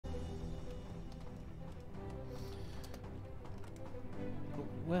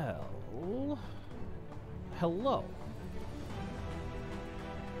Well, hello.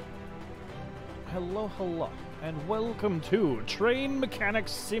 Hello, and welcome to Train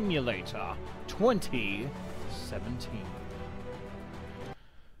Mechanics Simulator 2017.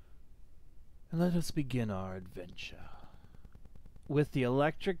 And let us begin our adventure with the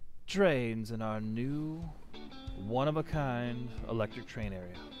electric trains in our new, one-of-a-kind electric train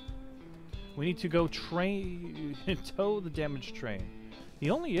area. We need to go tow the damaged train. The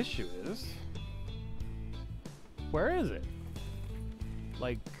only issue is, where is it?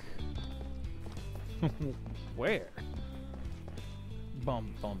 Like, where?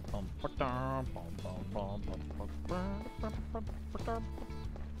 Bum bum bum bum bum bum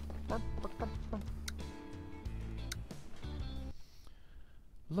bum.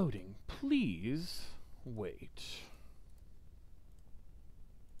 Loading, please wait.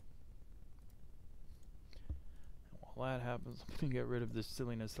 While that happens, I'm gonna get rid of this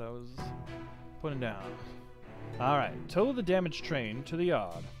silliness I was putting down. Alright, tow the damaged train to the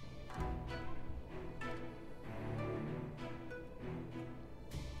yard.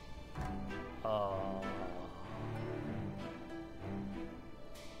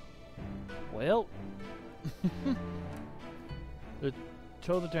 Well,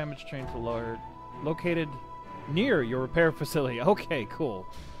 tow the damaged train to located near your repair facility. Okay, cool.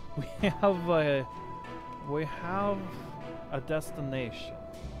 We have a destination.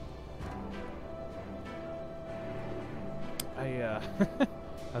 I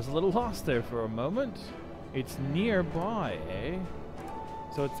was a little lost there for a moment. It's nearby, eh?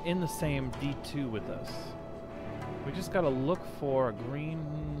 So it's in the same D2 with us. We just gotta look for a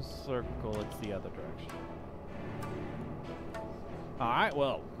green circle. It's the other direction. Alright,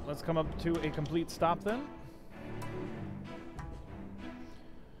 well, let's come up to a complete stop then.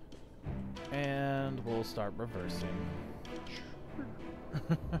 And we'll start reversing.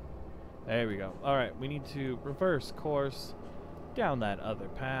 There we go. Alright, we need to reverse course down that other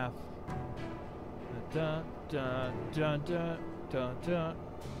path. Da, da, da, da, da, da,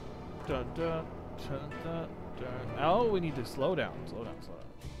 da, da, da. Oh, we need to slow down, slow down, slow down.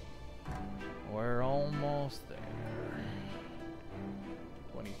 We're almost there.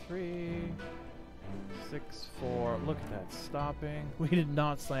 23, 6, 4. Look at that, stopping. We did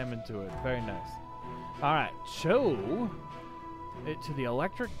not slam into it. Very nice. All right, tow it to the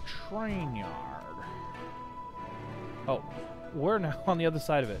electric train yard. Oh, we're now on the other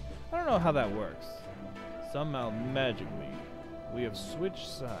side of it. I don't know how that works. Somehow, magically, we have switched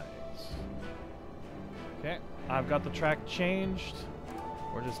sides. Okay, I've got the track changed.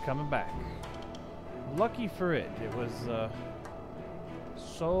 We're just coming back. Lucky for it, it was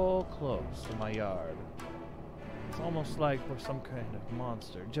so close to my yard. It's almost like we're some kind of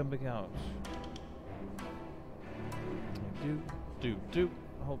monster jumping out. Do.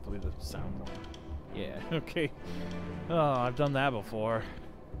 Hopefully the sound won't. Yeah, okay. Oh, I've done that before.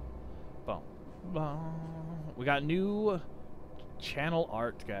 Boom. Boom. We got new channel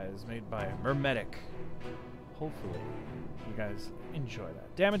art, guys, made by Mermedic. Hopefully you guys enjoy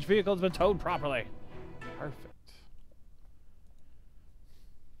that. Damaged vehicle has been towed properly. Perfect.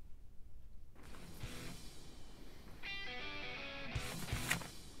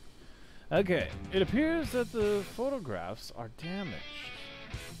 Okay, it appears that the photographs are damaged.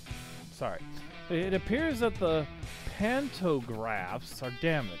 Sorry. It appears that the pantographs are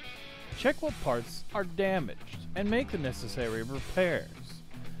damaged. Check what parts are damaged and make the necessary repairs.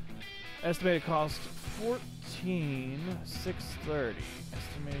 Estimated cost $14,630.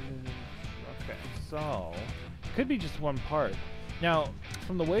 Estimated. Okay, so could be just one part. Now,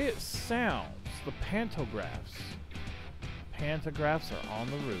 from the way it sounds, the pantographs are on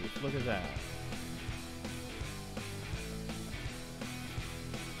the roof. Look at that.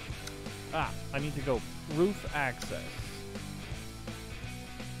 Ah, I need to go roof access.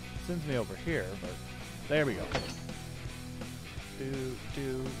 Sends me over here, but there we go.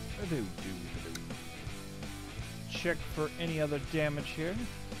 Do. Check for any other damage here.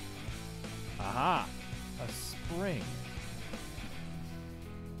 Aha! A spring.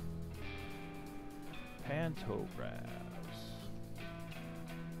 Pantographs.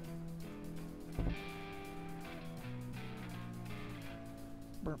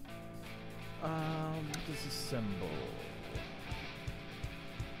 Disassemble.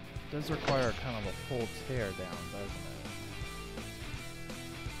 Does require kind of a full tear down, doesn't it?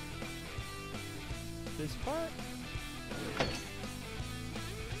 This part?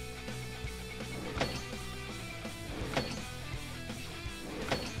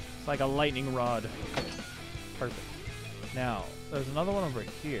 It's like a lightning rod. Perfect. Now, there's another one over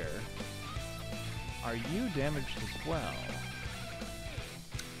here. Are you damaged as well?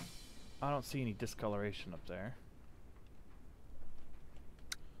 I don't see any discoloration up there.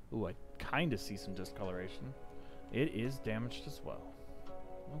 Ooh, I kind of see some discoloration. It is damaged as well.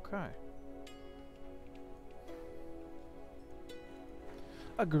 Okay.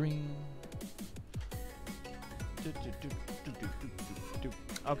 A green.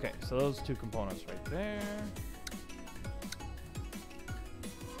 Okay, so those two components right there.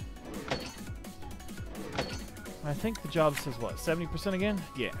 I think the job says what, 70% again?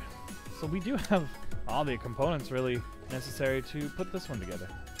 Yeah. So we do have all the components really necessary to put this one together.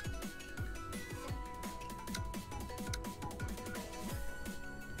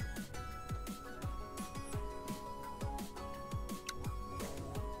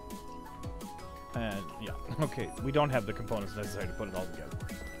 And yeah, okay, we don't have the components necessary to put it all together.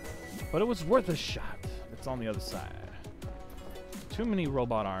 But it was worth a shot. It's on the other side. Too many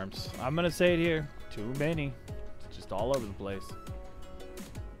robot arms. I'm gonna say it here. Too many. It's just all over the place.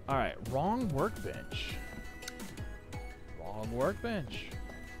 Alright, wrong workbench. Wrong workbench.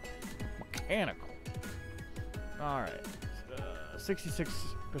 Mechanical. Alright.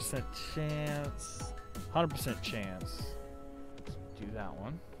 66% chance. 100% chance. Let's do that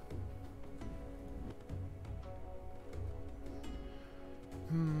one.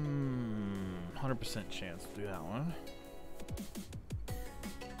 100% chance to do that one.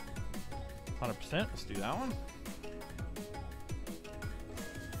 100%, let's do that one.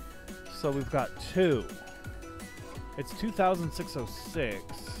 So we've got 2. It's 2,606.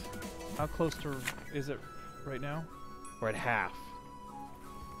 How close to is it right now? We're at half.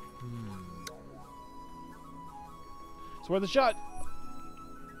 It's worth a shot.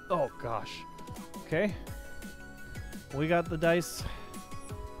 Oh gosh. Okay. We got the dice.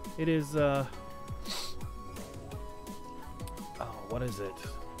 It is oh, what is it?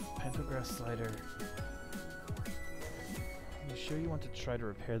 Pantograph slider. Are you sure you want to try to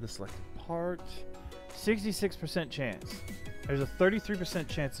repair the selected part? 66% chance. There's a 33%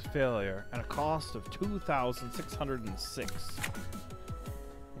 chance of failure and a cost of 2,606.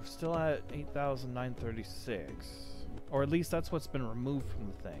 We're still at 8,936. Or at least that's what's been removed from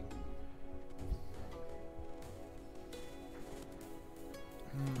the thing.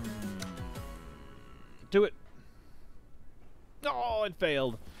 Do it. Oh, it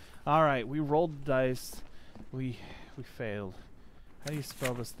failed. All right, we rolled the dice. We failed. How do you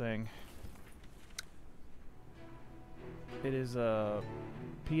spell this thing? It is a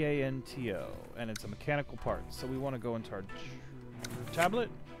P-A-N-T-O, and it's a mechanical part. So we want to go into our tablet.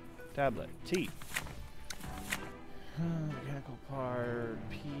 Tablet. T. Mechanical part.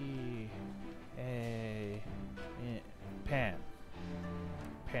 P-A. Pan.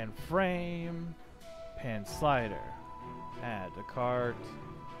 Pan frame. Pan slider. Add a cart.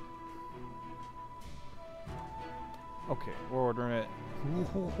 Okay, we're ordering it.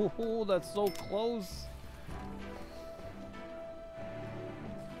 Ooh, that's so close.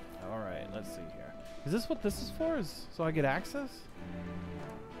 Alright, let's see here. Is this what this is for? Is so I get access?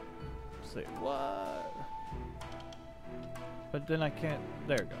 Say what? But then I can't.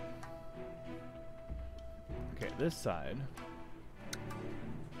 There we go. Okay, this side.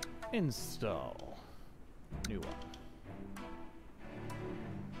 Install. New one.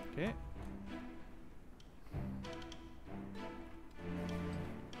 Okay.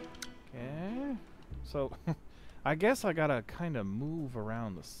 Okay. So, I guess I gotta kind of move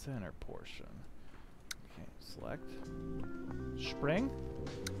around the center portion. Okay, select. Spring.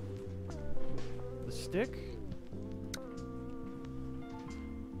 The stick.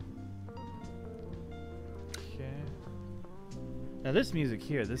 Okay. Now this music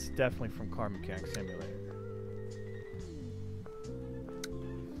here, this is definitely from Car Mechanic Simulator.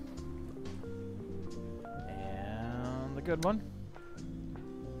 And the good one.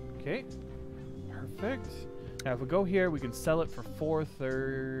 Okay. Perfect. Now if we go here, we can sell it for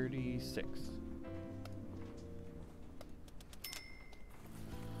 $436.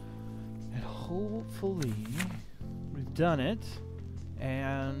 And hopefully we've done it.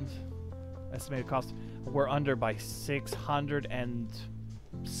 And estimated cost, we're under by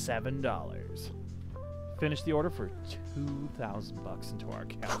 $607. Finish the order for $2,000 into our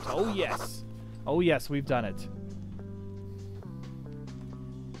account. Oh yes! Oh yes, we've done it.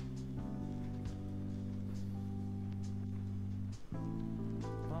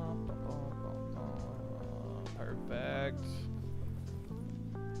 Perfect.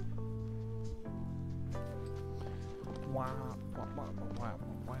 Wow.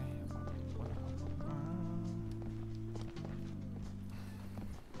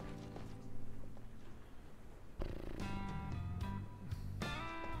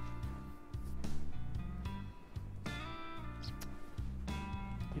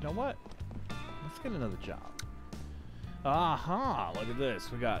 You know what? get another job. Aha! Look at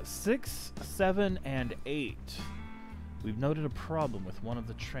this. We got 6, 7, and 8. We've noted a problem with one of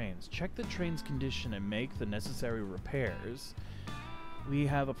the trains. Check the train's condition and make the necessary repairs. We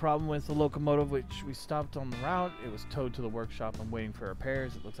have a problem with the locomotive, which we stopped on the route. It was towed to the workshop and waiting for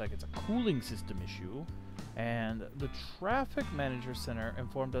repairs. It looks like it's a cooling system issue. And the traffic manager center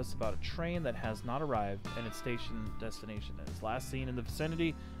informed us about a train that has not arrived and its station destination is last seen in the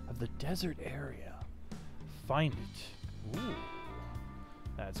vicinity of the desert area. Find it. Ooh,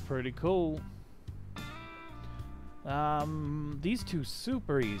 that's pretty cool. These two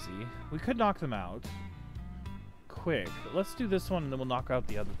super easy. We could knock them out quick. Let's do this one and then we'll knock out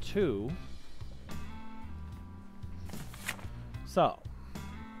the other two. So,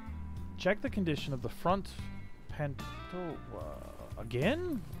 check the condition of the front panto...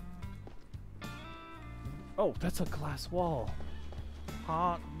 again? Oh, that's a glass wall.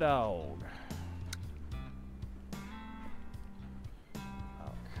 Hot dog.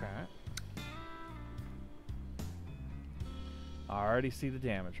 Okay. I already see the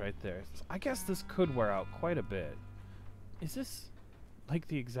damage right there. I guess this could wear out quite a bit. Is this like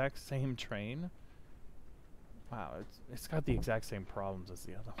the exact same train? Wow, it's got the exact same problems as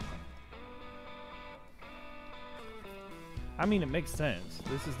the other one. I mean, it makes sense.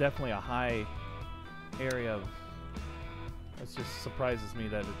 This is definitely a high area of... It just surprises me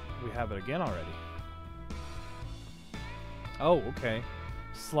that we have it again already. Oh, okay.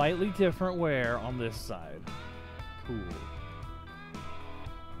 Slightly different wear on this side. Cool.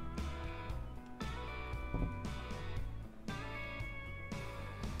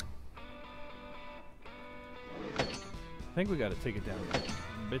 I think we got to take it down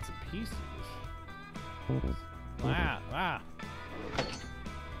in bits and pieces.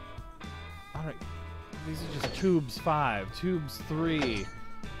 All right, these are just tubes 5, tubes 3.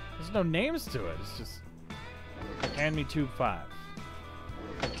 There's no names to it. It's just hand me tube 5.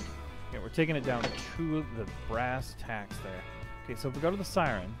 Okay, we're taking it down to the brass tacks there. Okay, so if we go to the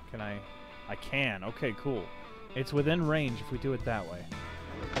siren, can I can. Okay, cool. It's within range if we do it that way.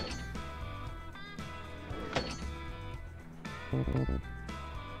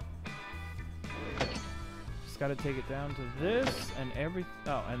 Just gotta take it down to this and every...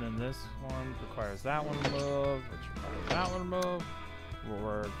 Oh, and then this one requires that one to move, which requires that one to move.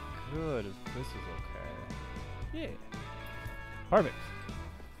 We're good if this is okay. Yeah. Perfect.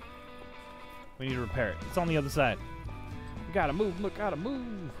 We need to repair it. It's on the other side. We gotta move, look, gotta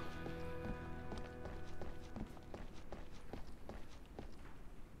move.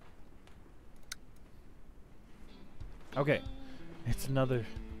 Okay. It's another...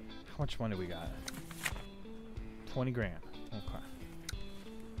 How much money we got? 20 grand. Okay.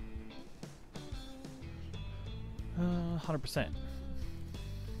 100%.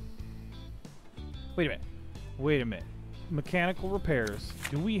 Wait a minute. Wait a minute. Mechanical repairs.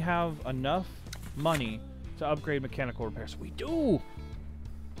 Do we have enough money to upgrade mechanical repairs? We do!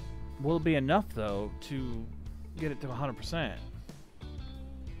 Will it be enough, though, to get it to 100%?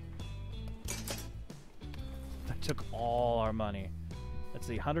 That took all our money. Let's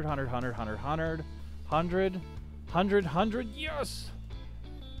see. 100, 100, 100, 100, 100, 100, 100, 100. Yes!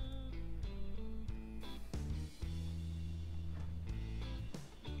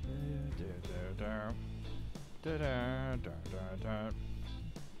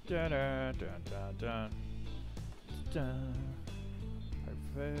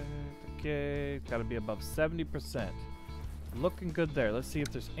 Perfect. Okay, it's got to be above 70%. Looking good there. Let's see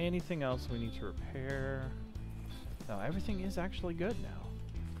if there's anything else we need to repair. No, everything is actually good now.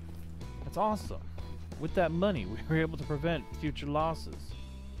 That's awesome. With that money, we were able to prevent future losses.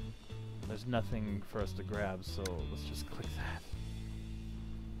 There's nothing for us to grab, so let's just click that.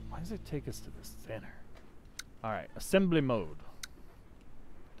 Why does it take us to the center? Alright, assembly mode.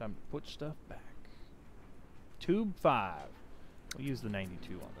 Time to put stuff back. Tube 5. We'll use the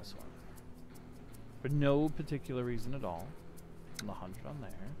 92 on this one. For no particular reason at all. And the 100 on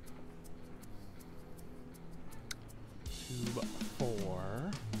there. Tube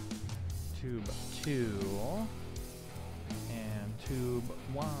 4. Tube 2. And tube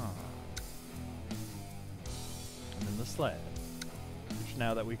 1. And then the sled. Which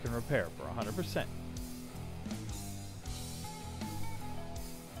now that we can repair for 100%.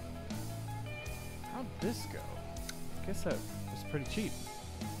 How'd this go? I guess that was pretty cheap.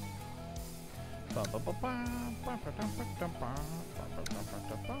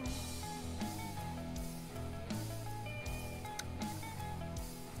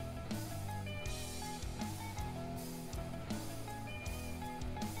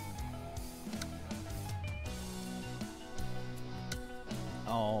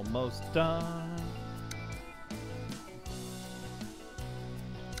 Almost done.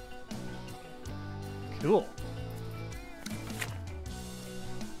 Cool.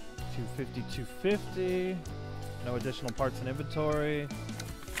 250, 250. No additional parts in inventory.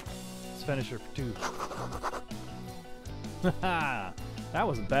 Let's finish her for 2. Haha! That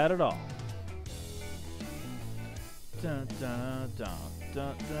wasn't bad at all. Dun, dun, dun,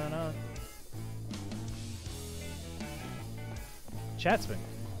 dun, dun, dun. Chat's been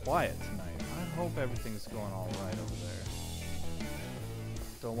quiet tonight. I hope everything's going all right over there.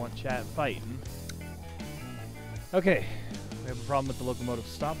 Don't want chat fighting. Okay, we have a problem with the locomotive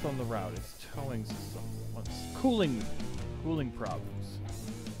stopped on the route. Its towing system. What's cooling problems.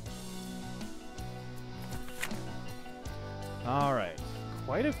 All right,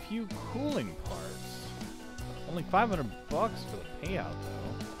 quite a few cooling parts. Only $500 for the payout,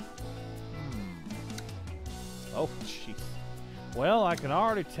 though. Oh, jeez. Well, I can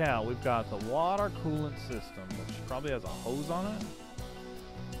already tell we've got the water coolant system, which probably has a hose on it.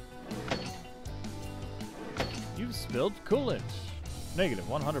 You've spilled coolant. Negative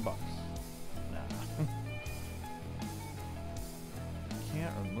 $100. Nah.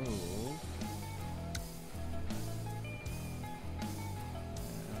 Can't remove.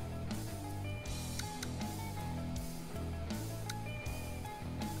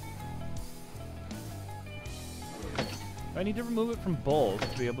 I need to remove it from both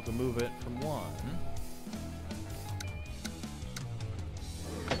to be able to move it from one.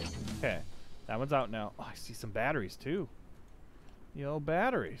 Okay, that one's out now. Oh, I see some batteries too. Yo,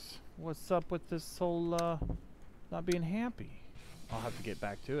 batteries. What's up with this whole not being happy? I'll have to get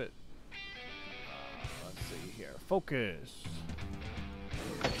back to it. Let's see here. Focus.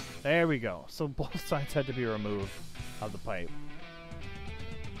 There we go. So both sides had to be removed of the pipe.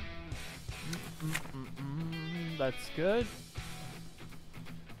 That's good.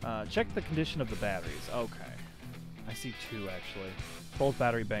 Check the condition of the batteries. Okay. I see 2 actually. Both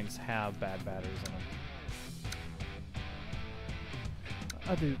battery banks have bad batteries in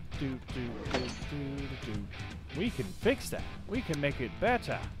them. We can fix that. We can make it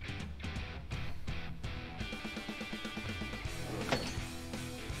better.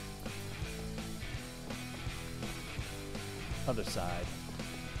 Other side.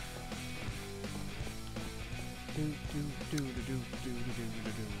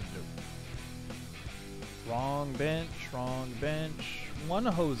 Wrong bench, wrong bench. One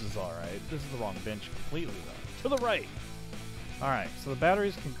hose is alright. This is the wrong bench completely though. To the right! Alright, so the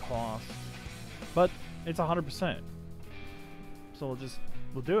batteries can cost, but it's 100%. So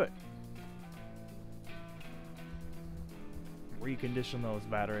we'll do it. Recondition those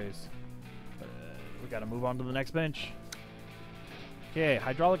batteries. We gotta move on to the next bench. Okay,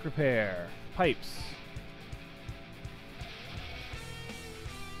 hydraulic repair. Pipes.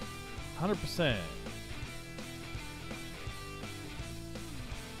 100%.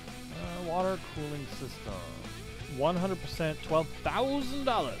 Water cooling system. 100%,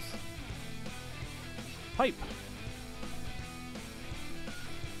 $12,000. Pipe.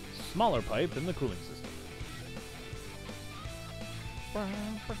 Smaller pipe in the cooling system.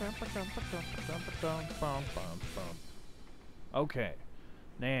 Okay.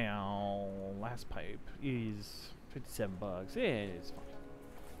 Now, last pipe is $57. Yeah, it's fine.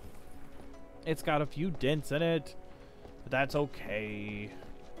 It's got a few dents in it, but that's okay.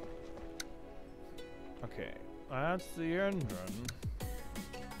 Okay, that's the engine.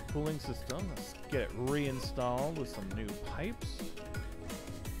 Cooling system. Let's get it reinstalled with some new pipes.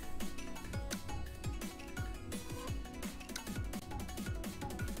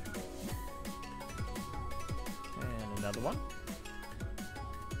 And another one.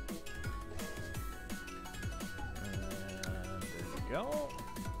 And there we go.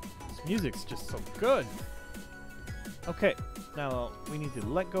 This music's just so good. Okay, now we need to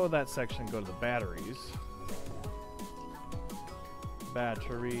let go of that section and go to the batteries.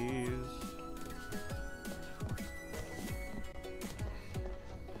 Batteries.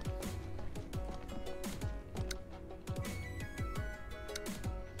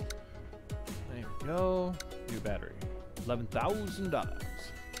 There we go. New battery. $11,000.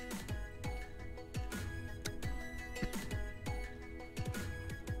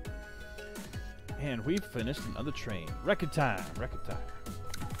 And we've finished another train. Record time. Record time.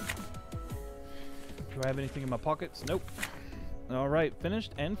 Do I have anything in my pockets? Nope. Alright,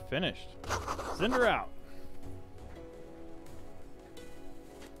 finished and finished. Send her out.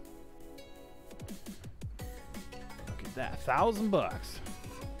 Look at that. $1,000.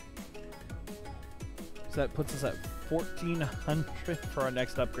 So that puts us at $1,400 for our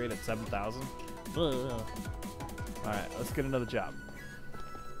next upgrade at $7,000. Alright, let's get another job.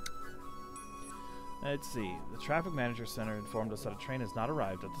 Let's see. The traffic manager center informed us that a train has not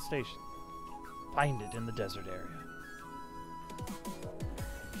arrived at the station. Find it in the desert area.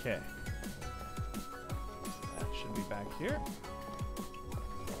 Okay. That should be back here.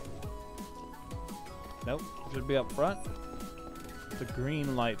 Nope, should be up front. The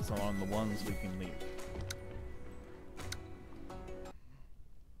green lights are on the ones we can leave.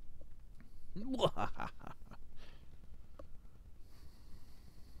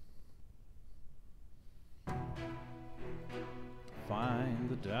 Find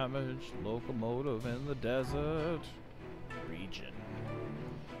the damaged locomotive in the desert region.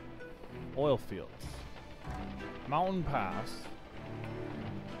 Oil fields. Mountain Pass.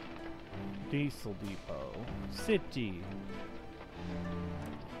 Diesel Depot. City.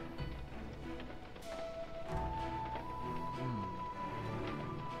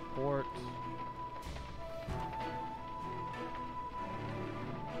 Port.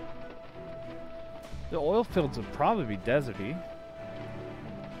 The oil fields would probably be deserty.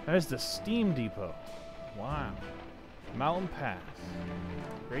 There's the steam depot. Wow. Mountain Pass.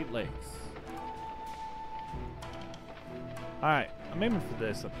 Great Lakes. Alright, I'm aiming for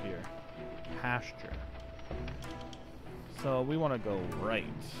this up here. Pasture. So we want to go right.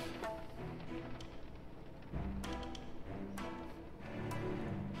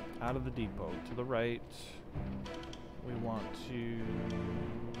 Out of the depot to the right. We want to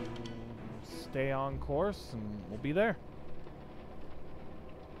stay on course and we'll be there.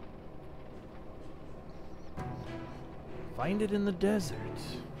 Find it in the desert.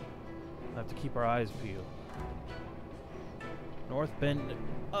 We'll have to keep our eyes peeled. North Bend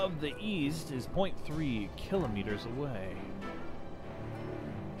of the East is 0.3 kilometers away.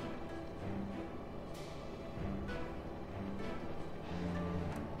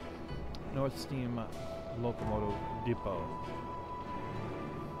 North Steam Locomotive Depot.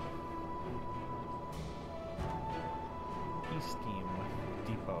 East Steam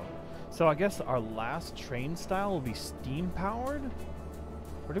Depot. So I guess our last train style will be steam powered?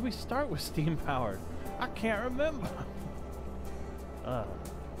 Or did we start with steam powered? I can't remember.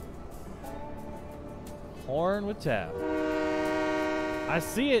 Horn with tab. I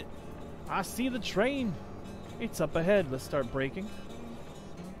see it. I see the train. It's up ahead. Let's start braking.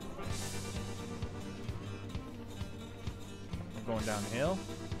 We're going downhill.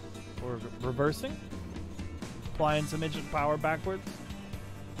 We're reversing. Applying some engine power backwards.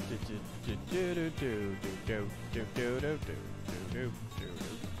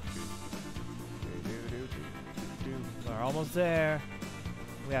 We're almost there.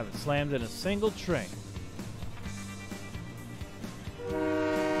 We haven't slammed in a single train.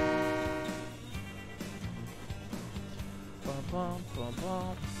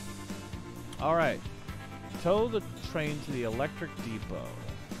 All right. Tow the train to the electric depot.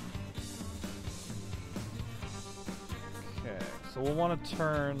 Okay, so we'll want to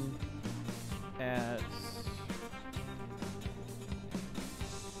turn at...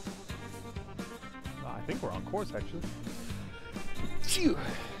 I think we're on course, actually. Phew!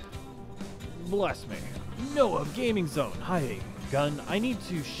 Bless me. Noah Gaming Zone. Hi, Gun. I need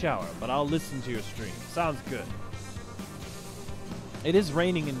to shower, but I'll listen to your stream. Sounds good. It is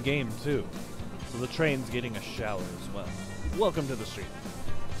raining in game, too. So the train's getting a shower as well. Welcome to the stream.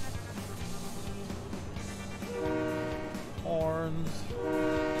 Horns.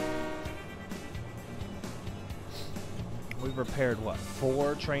 We've repaired, what,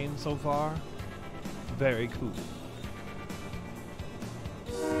 4 trains so far? Very cool.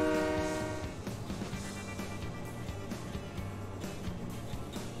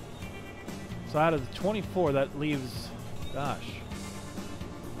 So out of the 24, that leaves, gosh,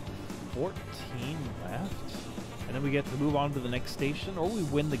 14 left? And then we get to move on to the next station, or we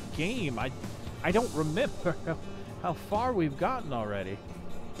win the game. I don't remember how far we've gotten already.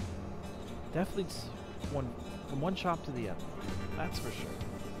 Definitely from one shop to the other. That's for sure.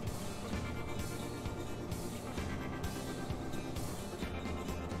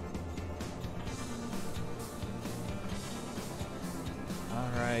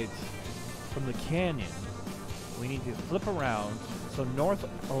 Alright. From the canyon, we need to flip around. So North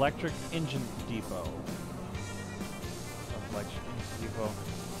Electric Engine Depot. North Electric Engine Depot.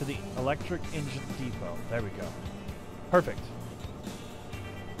 To the Electric Engine Depot. There we go. Perfect.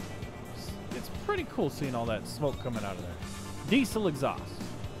 It's pretty cool seeing all that smoke coming out of there. Diesel exhaust.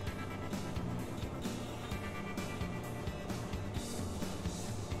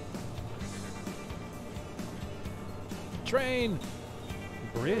 Train!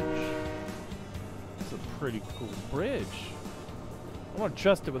 Bridge. It's a pretty cool bridge. I want to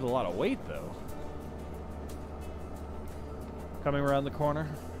trust it with a lot of weight, though. Coming around the corner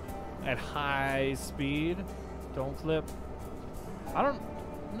at high speed. Don't flip. I don't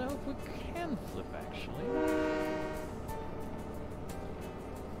know if we can flip, actually.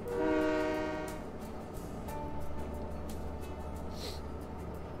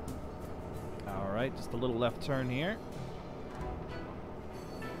 Alright, just a little left turn here.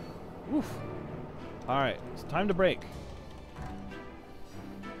 Oof. Alright, it's time to brake.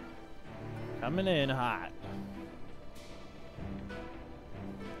 Coming in hot.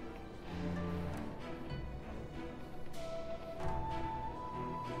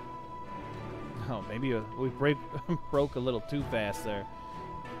 Oh, maybe we broke a little too fast there.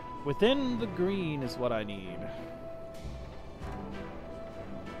 Within the green is what I need.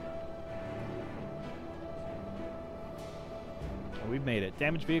 Oh, we've made it.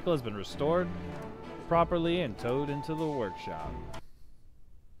 Damaged vehicle has been restored properly and towed into the workshop.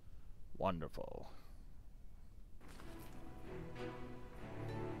 Wonderful.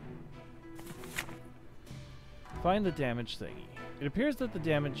 Find the damage thingy. It appears that the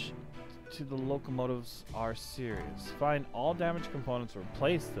damage to the locomotives are serious. Find all damaged components and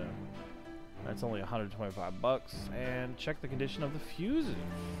replace them. That's only 125 bucks. And check the condition of the fuses.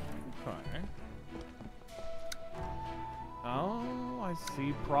 Okay. Oh, I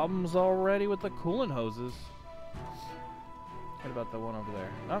see problems already with the coolant hoses. What about the one over there?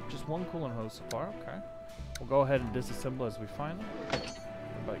 Oh, just one coolant hose so far. Okay. We'll go ahead and disassemble as we find them.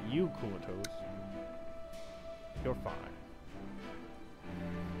 What about you, coolant hose? You're fine.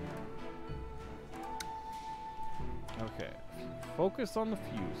 Okay. Focus on the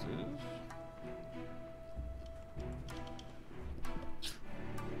fuses.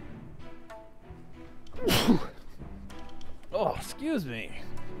 Oh, excuse me.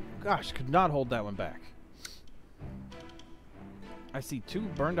 Gosh, could not hold that one back. I see 2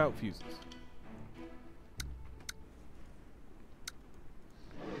 burned out fuses.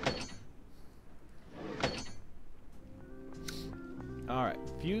 Alright,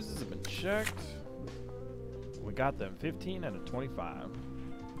 fuses have been checked. We got them 15 out of 25.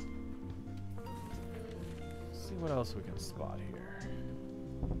 Let's see what else we can spot here.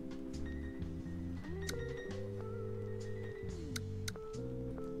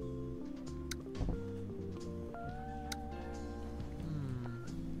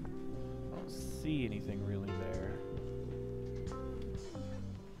 See anything really there.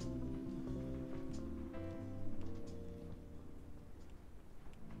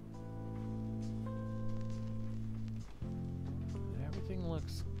 Everything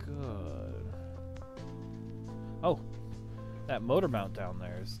looks good. Oh, that motor mount down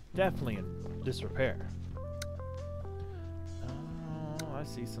there is definitely in disrepair. Oh, I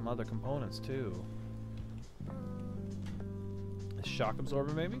see some other components too. A shock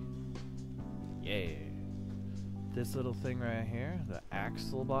absorber maybe? Yeah. This little thing right here, the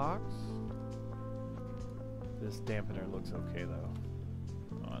axle box. This dampener looks okay though.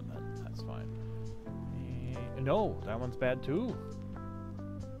 Oh, and then that's fine. No, that one's bad too.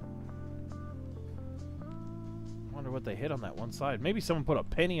 Wonder what they hit on that one side. Maybe someone put a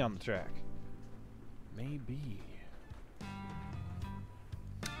penny on the track. Maybe.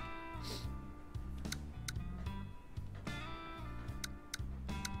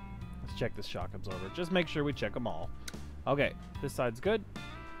 Check this shock absorber. Just make sure we check them all. Okay, this side's good.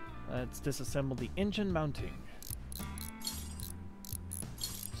 Let's disassemble the engine mounting.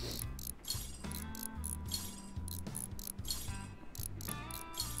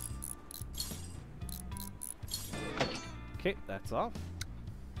 Okay, that's off.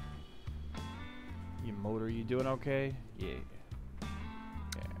 Your motor, you doing okay? Yeah.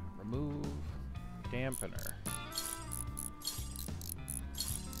 Okay, remove dampener.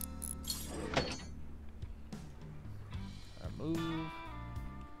 Remove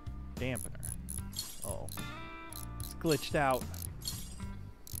dampener. Oh, it's glitched out.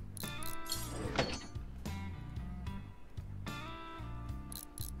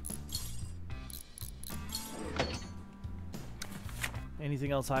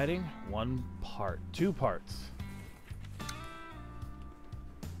 Anything else hiding? One part. 2 parts.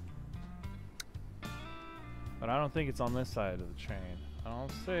 But I don't think it's on this side of the train. I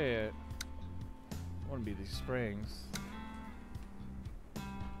don't see it. Wouldn't be these springs.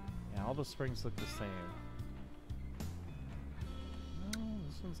 Yeah, all the springs look the same. Oh,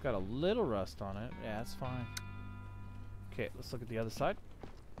 this one's got a little rust on it. Yeah, that's fine. Okay, let's look at the other side.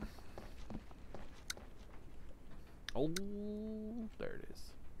 Oh, there it is.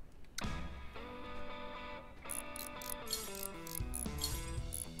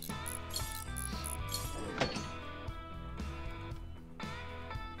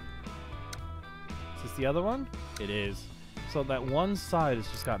 Is this the other one? It is. So that one side has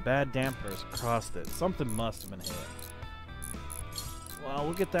just got bad dampeners across it. Something must have been hit. well,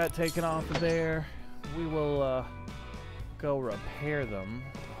 we'll get that taken off of there. We will go repair them.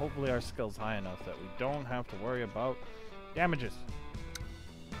 Hopefully our skill's high enough that we don't have to worry about damages.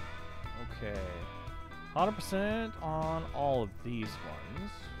 Okay. 100% on all of these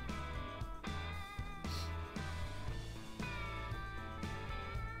ones.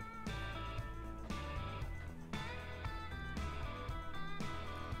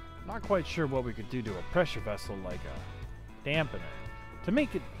 Not quite sure what we could do to a pressure vessel like a dampener to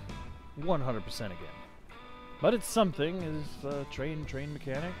make it 100% again. But it's something as a trained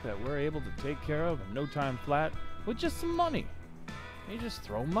mechanic that we're able to take care of in no time flat with just some money. You just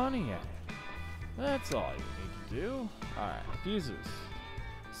throw money at it. That's all you need to do. Alright, fuses.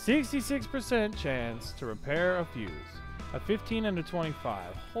 66% chance to repair a fuse. A 15 and a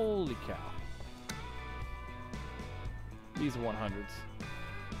 25. Holy cow. These are 100s.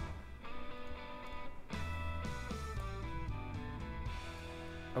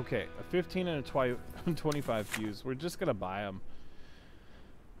 Okay, a 15 and a 25 fuse. We're just gonna buy them.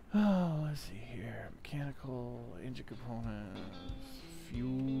 Oh, let's see here. Mechanical, engine components,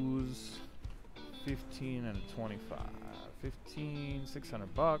 fuse. 15 and a 25. 15,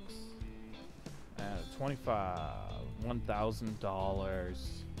 $600. And a 25,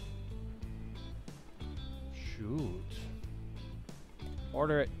 $1,000. Shoot.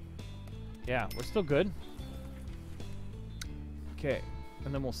 Order it. Yeah, we're still good. Okay.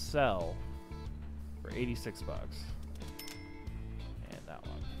 And then we'll sell for $86. And that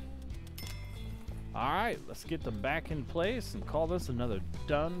one. Alright, let's get them back in place and call this another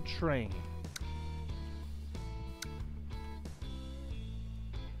done train.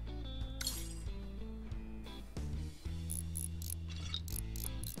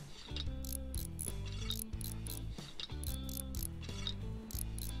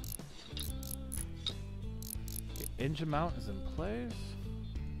 Okay, engine mount is in place.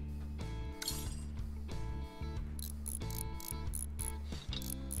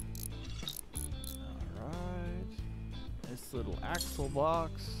 Little axle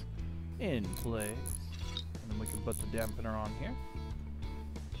box in place, and then we can put the dampener on here.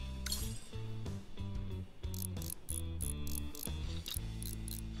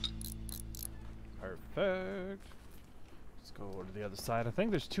 Perfect. Let's go over to the other side. I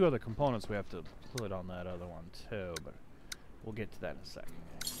think there's two other components we have to put on that other one too, but we'll get to that in a second.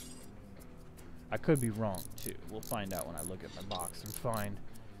 I could be wrong too. We'll find out when I look at my box and find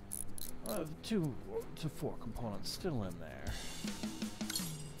 2 to 4 components still in there.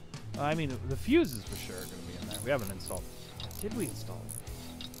 I mean, the fuses for sure are going to be in there. We haven't installed. Did we install it?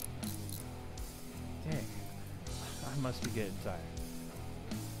 Dang. I must be getting tired.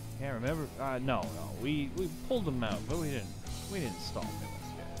 Can't remember. No. We pulled them out, but we didn't install them,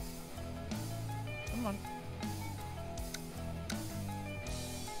 guys. Come on.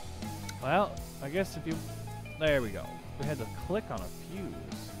 Well, I guess if you... There we go. We had to click on a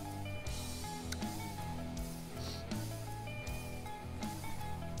fuse.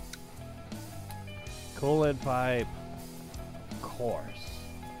 Coolant pipe, of course.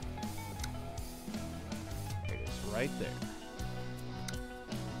 It is right there.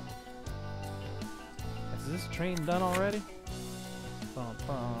 Is this train done already?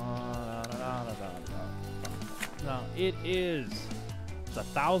 No, it is. It's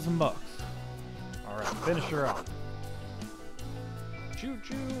 $1,000. All right, finish her up. Choo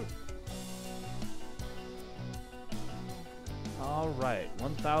choo. All right,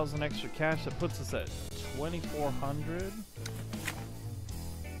 1,000 extra cash. That puts us at 2,400.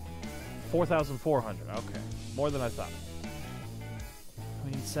 4,400. Okay, more than I thought.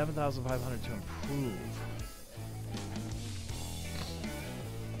 We need 7,500 to improve.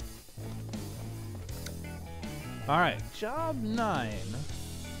 All right, job 9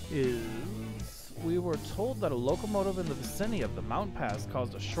 is we were told that a locomotive in the vicinity of the mountain pass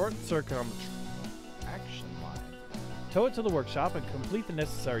caused a short circuit on the traction line. Tow it to the workshop and complete the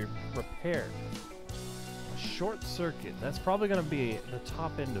necessary repairs. A short circuit, that's probably going to be the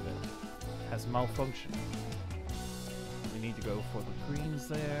top end of it. Has malfunctioned. We need to go for the greens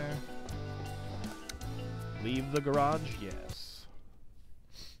there. Leave the garage? Yes.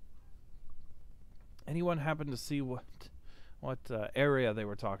 Anyone happen to see what area they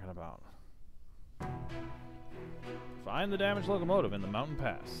were talking about? Find the damaged locomotive in the mountain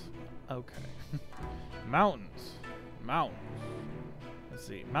pass. Okay. Mountains. Mountains. Let's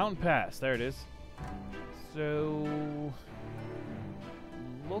see. Mountain pass. There it is. So...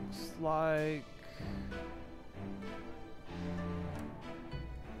 looks like...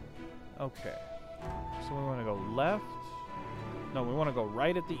 okay. So we want to go left. No, we want to go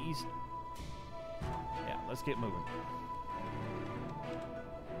right at the east. Yeah, let's get moving.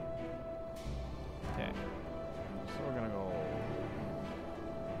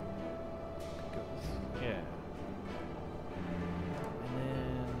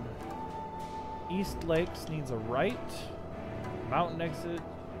 East Lakes needs a right. Mountain exit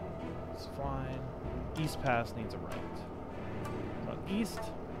is fine. East Pass needs a right. So East,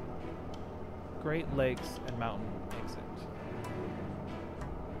 Great Lakes, and Mountain exit.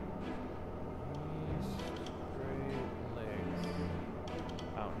 East, Great Lakes,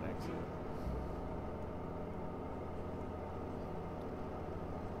 Mountain exit.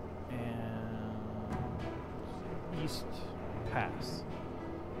 And East Pass.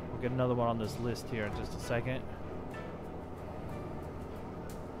 We'll get another one on this list here in just a second.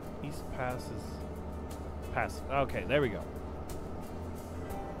 East Pass is passive. Okay, there we go.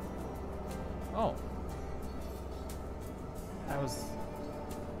 Oh. That was...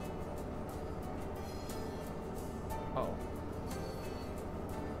 Oh.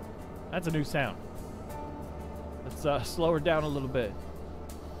 That's a new sound. Let's slow her down a little bit.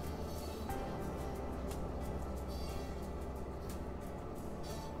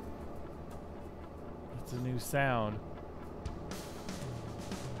 That's a new sound.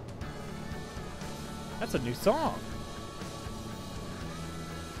 That's a new song.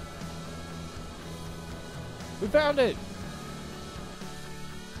 We found it.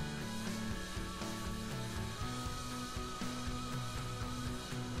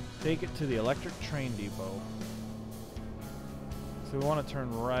 Take it to the electric train depot. So we want to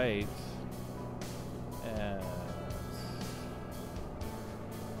turn right.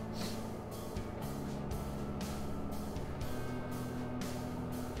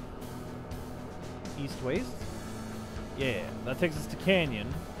 East-west? Yeah, that takes us to Canyon,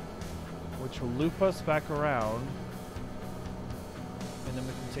 which will loop us back around, and then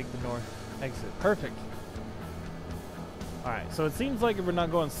we can take the north exit. Perfect. Alright, so it seems like we're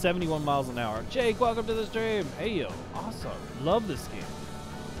not going 71 miles an hour. Jake, welcome to the stream. Hey, yo. Awesome. Love this game.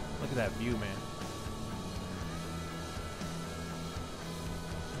 Look at that view, man.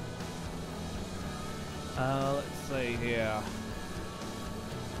 Let's see here.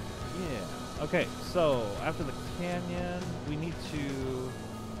 Yeah. Okay, so after the canyon, we need to do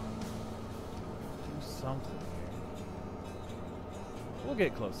something here. We'll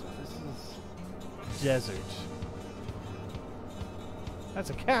get closer. This is desert. That's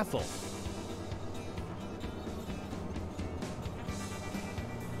a castle.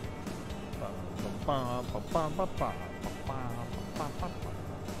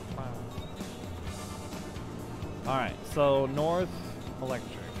 Alright, so north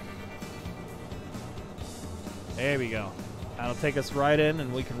electric. There we go. That'll take us right in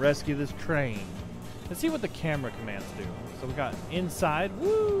and we can rescue this train. Let's see what the camera commands do. So we got inside,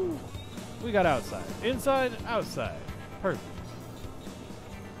 woo! We got outside. Inside, outside. Perfect.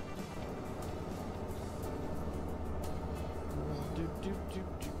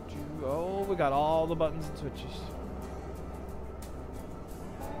 Oh, we got all the buttons and switches.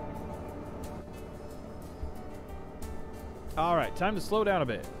 Alright, time to slow down a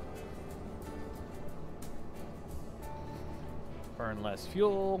bit. Burn less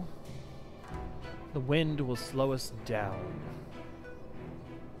fuel. The wind will slow us down.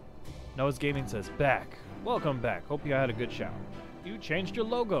 Noah's Gaming says, back. Welcome back. Hope you had a good shower. You changed your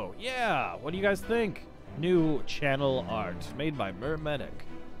logo. Yeah, what do you guys think? New channel art made by Mermedic.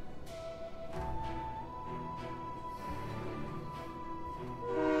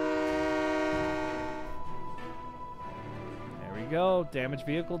 There we go. Damaged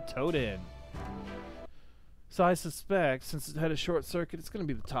vehicle towed in. So I suspect, since it had a short circuit, it's going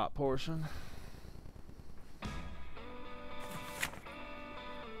to be the top portion.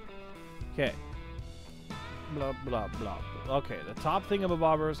 Okay. Blah, blah, blah. Okay, the top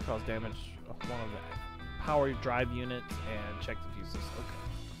thingamabobbers caused damage of one of the power drive units and check the fuses.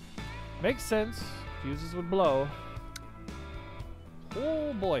 Okay. Makes sense. Fuses would blow.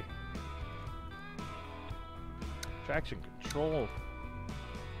 Oh, boy. Traction control.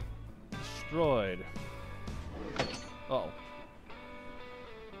 Destroyed. Uh-oh.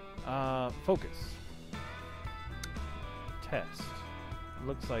 Focus. Test.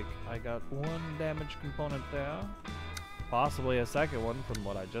 Looks like I got one damaged component there. Possibly a second one from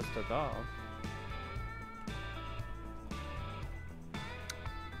what I just took off.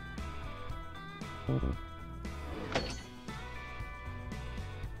 No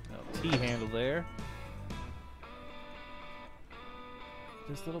T-handle there.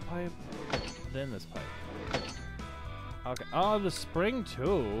 This little pipe, then this pipe. Okay. Oh, the spring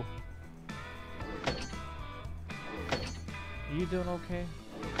too. Are you doing okay?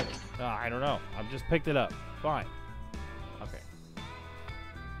 I don't know. I've just picked it up. Fine. Okay.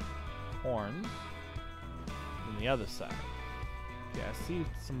 Horns. On the other side. Yeah, I see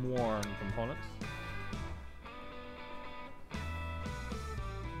some worn components.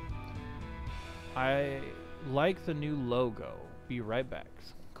 I like the new logo. Be right back.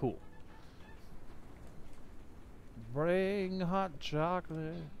 Cool. Bring hot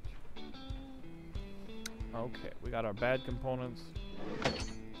chocolate. Okay, we got our bad components.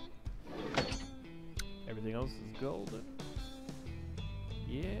 Everything else is golden.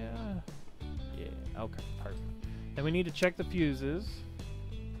 Yeah. Yeah. Okay, perfect. Then we need to check the fuses.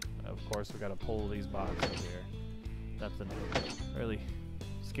 Of course, we gotta pull these boxes here. Nothing really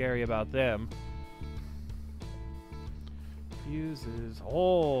scary about them. Fuses.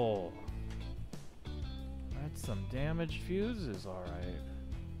 Oh! That's some damaged fuses, alright.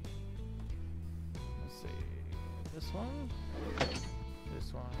 Let's see. This one?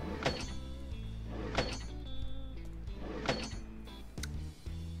 This one?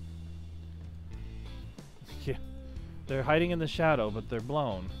 Yeah. They're hiding in the shadow, but they're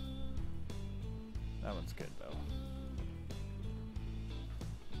blown. That one's good, though.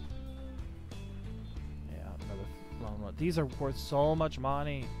 Yeah, another blown one. These are worth so much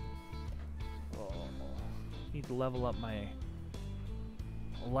money. Oh, need to level up my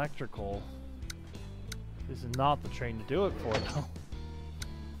electrical. This is not the train to do it for, though.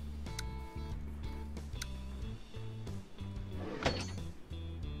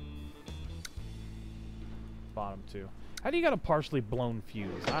 Bottom two. How do you got a partially blown fuse?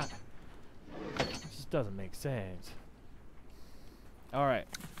 It just doesn't make sense. Alright.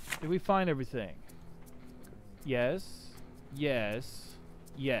 Did we find everything? Yes. Yes.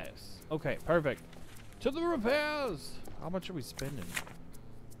 Yes. Okay, perfect. To the repairs! How much are we spending?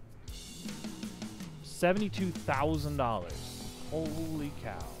 $72,000. Holy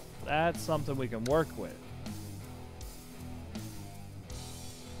cow. That's something we can work with.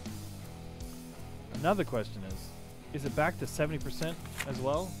 Another question is it back to 70% as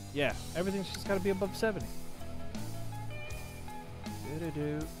well? Yeah, everything's just got to be above 70.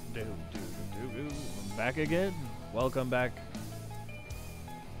 Back again. Welcome back.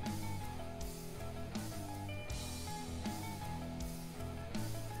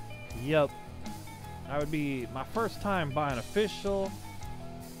 Yep. That would be my first time buying official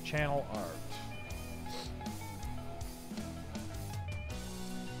channel art.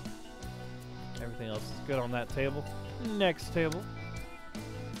 Everything else is good on that table. Next table.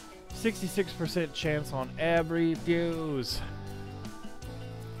 66% chance on every fuse.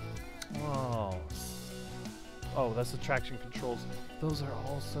 Oh. Oh, that's the traction controls. Those are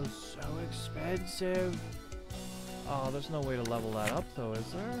also so expensive. Oh, there's no way to level that up though,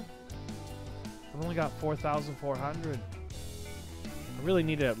 is there? I've only got 4,400. I really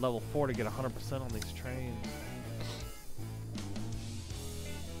need it at level 4 to get 100% on these trains.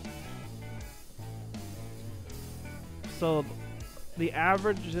 So the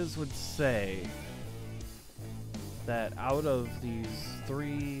averages would say that out of these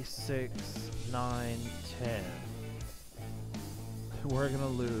 3, 6, 9, 10, we're gonna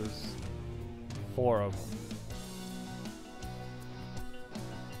lose 4 of them.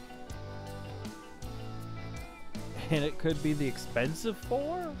 And it could be the expensive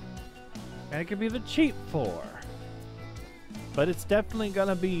 4, and it could be the cheap 4. But it's definitely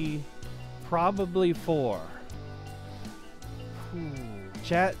gonna be probably 4. Ooh.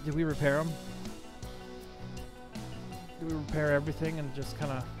 Chat, did we repair them? Did we repair everything and just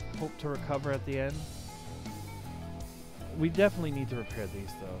kind of hope to recover at the end? We definitely need to repair these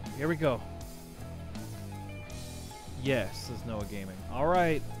though. Here we go. Yes, says Noah Gaming.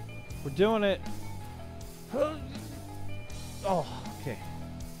 Alright, we're doing it. Oh, okay.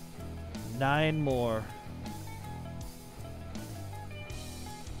 9 more.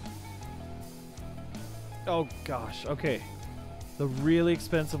 Oh gosh, okay. The really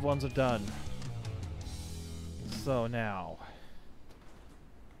expensive ones are done. So now,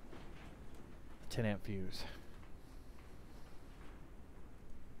 10 amp fuse.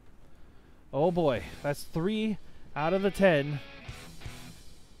 Oh boy, that's 3 out of the 10.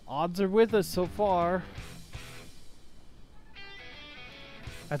 Odds are with us so far.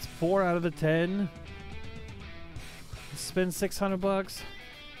 That's 4 out of the 10. Let's spend 600 bucks.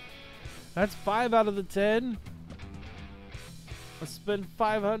 That's 5 out of the 10. Let's spend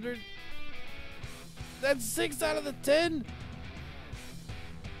 500. That's 6 out of the 10.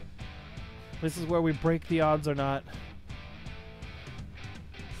 This is where we break the odds or not.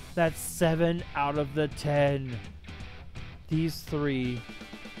 That's 7 out of the 10. These 3.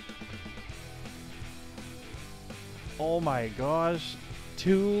 Oh my gosh.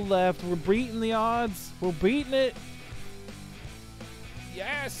 2 left. We're beating the odds. We're beating it.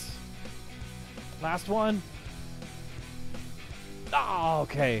 Yes. Last one. Oh,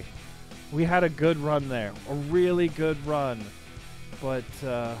 okay. We had a good run there. A really good run. But,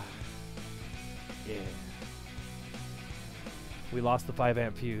 Yeah. We lost the 5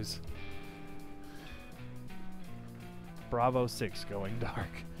 amp fuse. Bravo 6 going dark.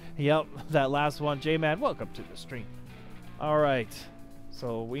 Yep, that last one. J-Man, welcome to the stream. Alright.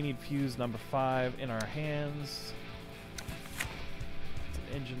 So we need fuse number 5 in our hands. It's an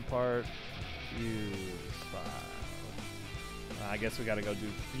engine part. Fuse 5. I guess we gotta go do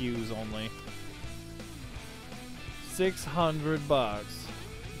fuse only. $600.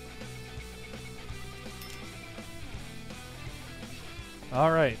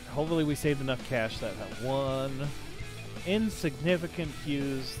 Alright, hopefully we saved enough cash that one insignificant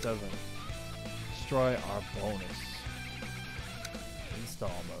fuse doesn't destroy our bonus.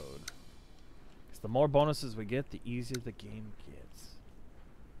 Install mode. Because the more bonuses we get, the easier the game gets.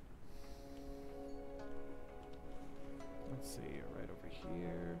 Let's see, right over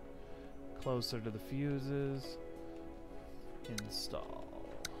here. Closer to the fuses. Install.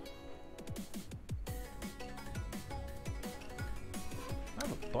 I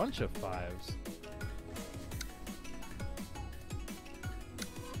have a bunch of 5s.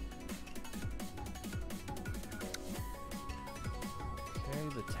 Okay,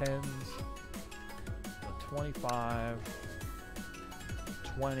 the 10s, the 25,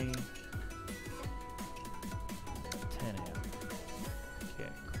 20, 10 amp. Okay,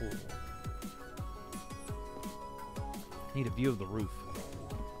 cool. Need a view of the roof.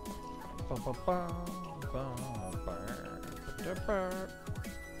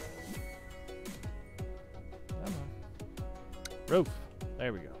 Roof.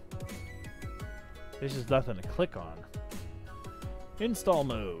 There we go. There's just nothing to click on. Install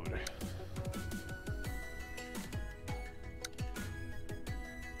mode.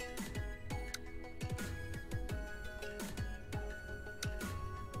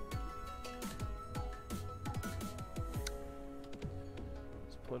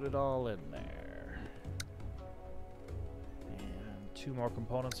 Let's put it all in there. And 2 more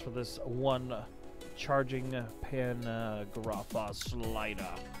components for this one charging pan Grafa slider.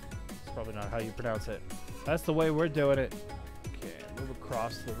 That's probably not how you pronounce it. That's the way we're doing it. Okay, move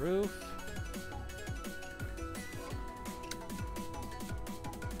across the roof.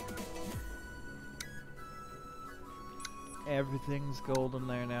 Everything's golden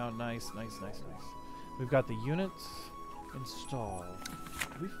there now. Nice, nice, nice, nice. We've got the units installed.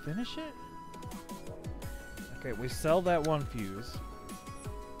 Did we finish it? Okay, we sell that one fuse.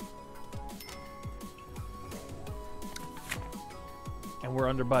 And we're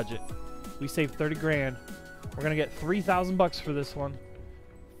under budget. We saved 30 grand. We're gonna get 3,000 bucks for this one.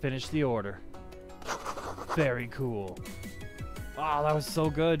 Finish the order. Very cool. Oh, that was so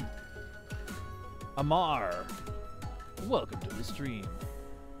good. Amar, welcome to the stream.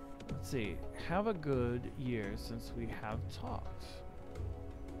 Let's see. Have a good year since we have talked.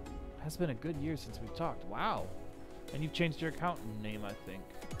 Has been a good year since we've talked. Wow. And you've changed your account name, I think.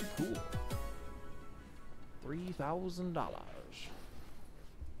 Cool. $3,000.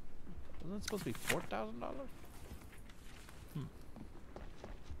 Wasn't it supposed to be $4,000?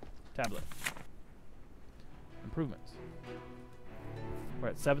 Tablet. Improvements. We're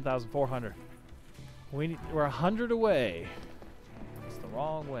at 7,400. We're 100 away. It's the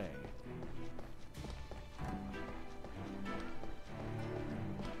wrong way.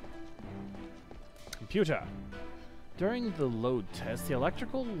 Computer. During the load test, the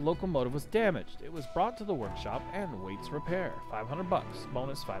electrical locomotive was damaged. It was brought to the workshop and waits repair. 500 bucks.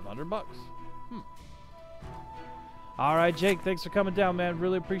 Bonus 500 bucks. All right, Jake, thanks for coming down, man.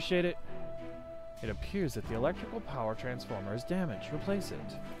 Really appreciate it. It appears that the electrical power transformer is damaged. Replace it.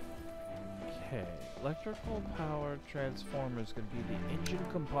 Okay. Electrical power transformer is going to be the engine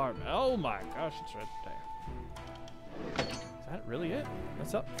compartment. Oh my gosh, it's right there. Is that really it?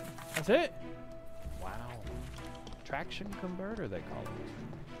 That's up. That's it? Wow. Traction converter, they call it.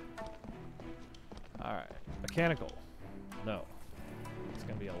 Alright. Mechanical. No. It's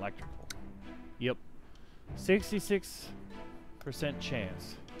going to be electrical. Yep. 66%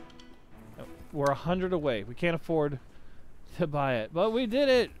 chance. We're 100 away. We can't afford to buy it. But we did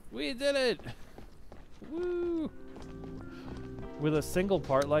it! We did it! Woo! With a single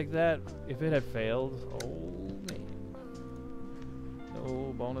part like that, if it had failed, oh man.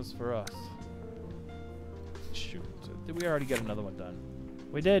 No bonus for us. Shoot. Did we already get another one done?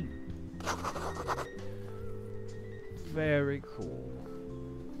 We did! Very cool.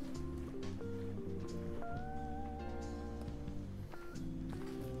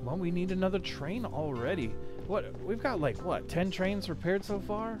 Well, we need another train already. What? We've got like, what, 10 trains repaired so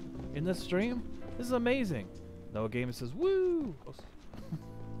far in this stream? This is amazing. Noah Gamer says, woo!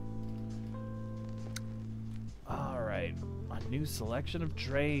 Alright. A new selection of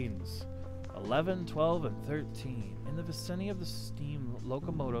trains. 11, 12, and 13. In the vicinity of the steam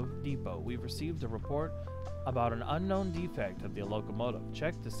locomotive depot, we've received a report about an unknown defect of the locomotive.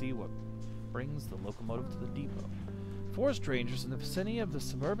 Check to see what brings the locomotive to the depot. Forest rangers in the vicinity of the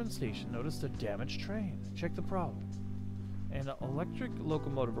suburban station noticed a damaged train. Check the problem. An electric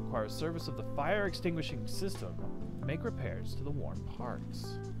locomotive requires service of the fire extinguishing system. Make repairs to the worn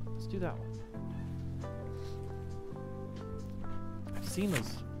parts. Let's do that one. I've seen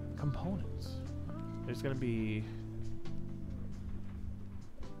those components. There's going to be...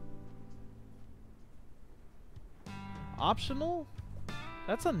 optional?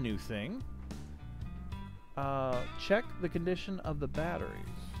 That's a new thing. Check the condition of the batteries.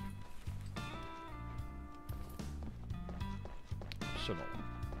 Optional.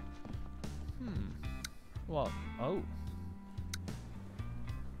 Well, oh.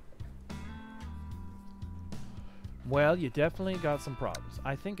 Well, you definitely got some problems.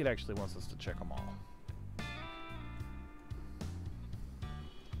 I think it actually wants us to check them all.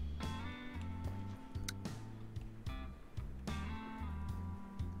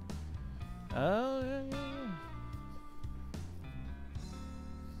 Oh, yeah.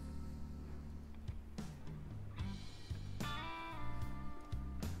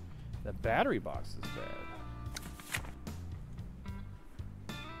 The battery box is bad.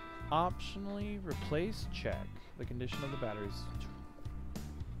 Optionally replace check the condition of the batteries.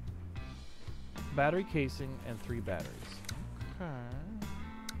 Battery casing and 3 batteries. Okay.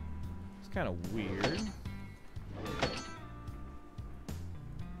 It's kind of weird.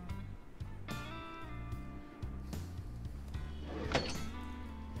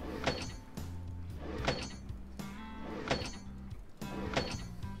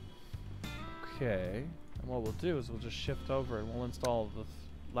 Okay, and what we'll do is we'll just shift over and we'll install the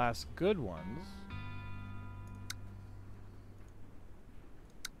last good ones.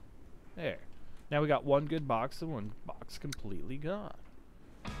 There. Now we got one good box and one box completely gone.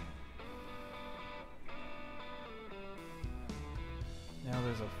 Now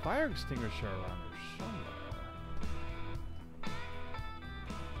there's a fire extinguisher around here somewhere.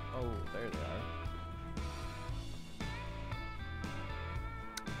 Oh, there they are.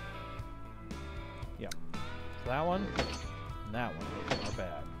 Yep. So that one and that one are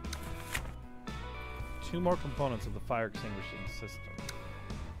bad. 2 more components of the fire extinguishing system.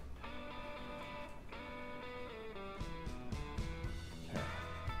 Okay.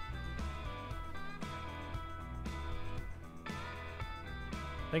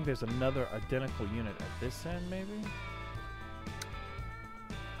 I think there's another identical unit at this end, maybe?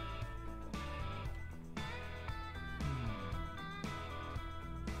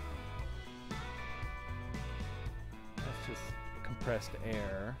 Compressed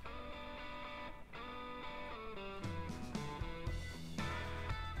air.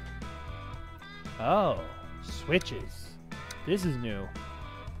 Oh, switches. This is new.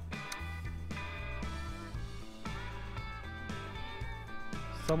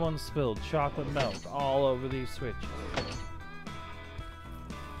 Someone spilled chocolate milk all over these switches.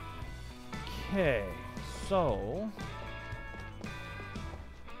 Okay, so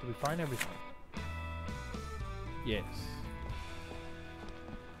did we find everything? Yes.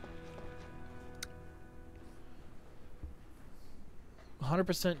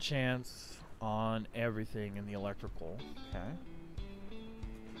 100% chance on everything in the electrical. Okay.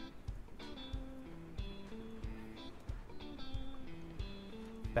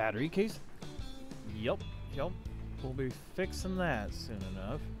 Battery case? Yep. We'll be fixing that soon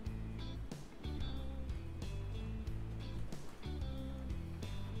enough.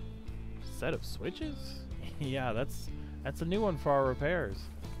 Set of switches? Yeah, that's a new one for our repairs.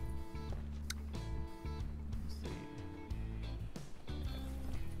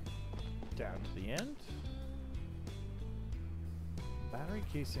 Down to the end. Battery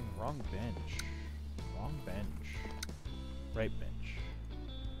casing, wrong bench. Wrong bench. Right bench.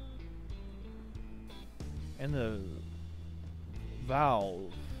 And the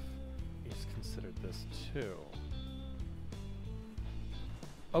valve is considered this too.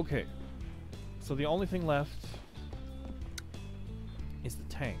 Okay. So the only thing left is the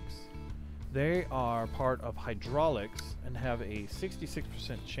tanks. They are part of hydraulics and have a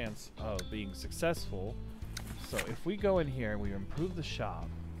 66% chance of being successful. So if we go in here and we improve the shop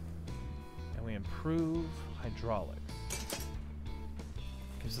and we improve hydraulics,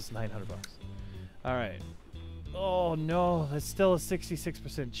 gives us 900 bucks. All right. Oh no, that's still a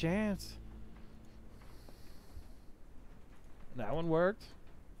 66% chance. That one worked.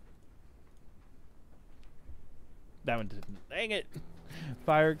 That one didn't. Dang it.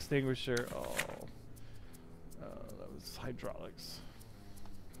 Fire extinguisher. Oh. That was hydraulics.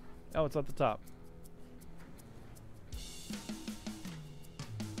 Oh, it's at the top.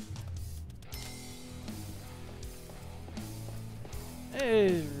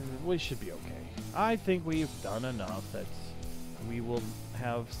 We should be okay. I think we've done enough that we will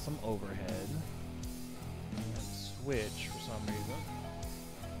have some overhead. And switch for some reason.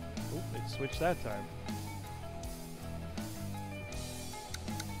 Oh, it switched that time.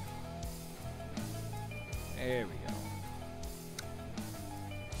 There we go.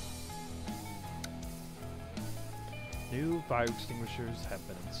 New fire extinguishers have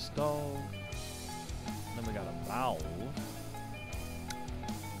been installed. And then we got a valve.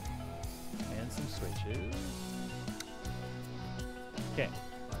 And some switches. Okay,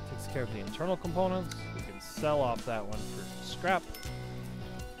 that takes care of the internal components. We can sell off that one for scrap.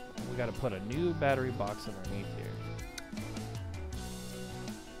 We gotta put a new battery box underneath here.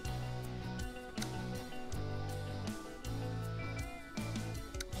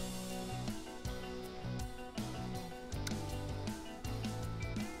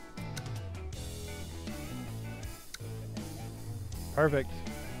 Perfect.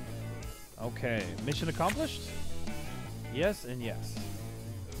 Okay, mission accomplished? Yes and yes.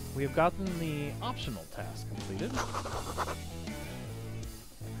 We have gotten the optional task completed.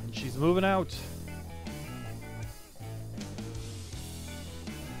 And she's moving out.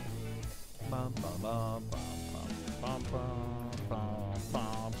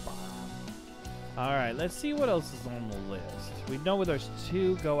 Alright, let's see what else is on the list. We know there's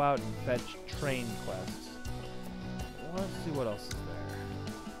 2 go out and fetch train quests. Let's see what else is there.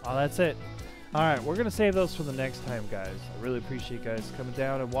 Oh, that's it. Alright, we're going to save those for the next time, guys. I really appreciate you guys coming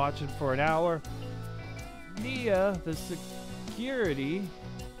down and watching for an hour via the security.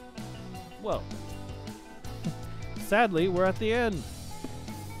 Well, sadly, we're at the end.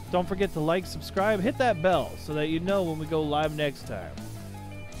 Don't forget to like, subscribe, hit that bell so that you know when we go live next time.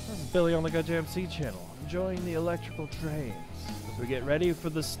 This is Billy on the Goddamn C channel, enjoying the electrical trains as we get ready for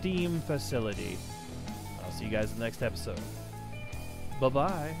the steam facility. I'll see you guys in the next episode.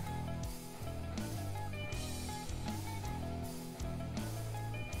 Bye-bye.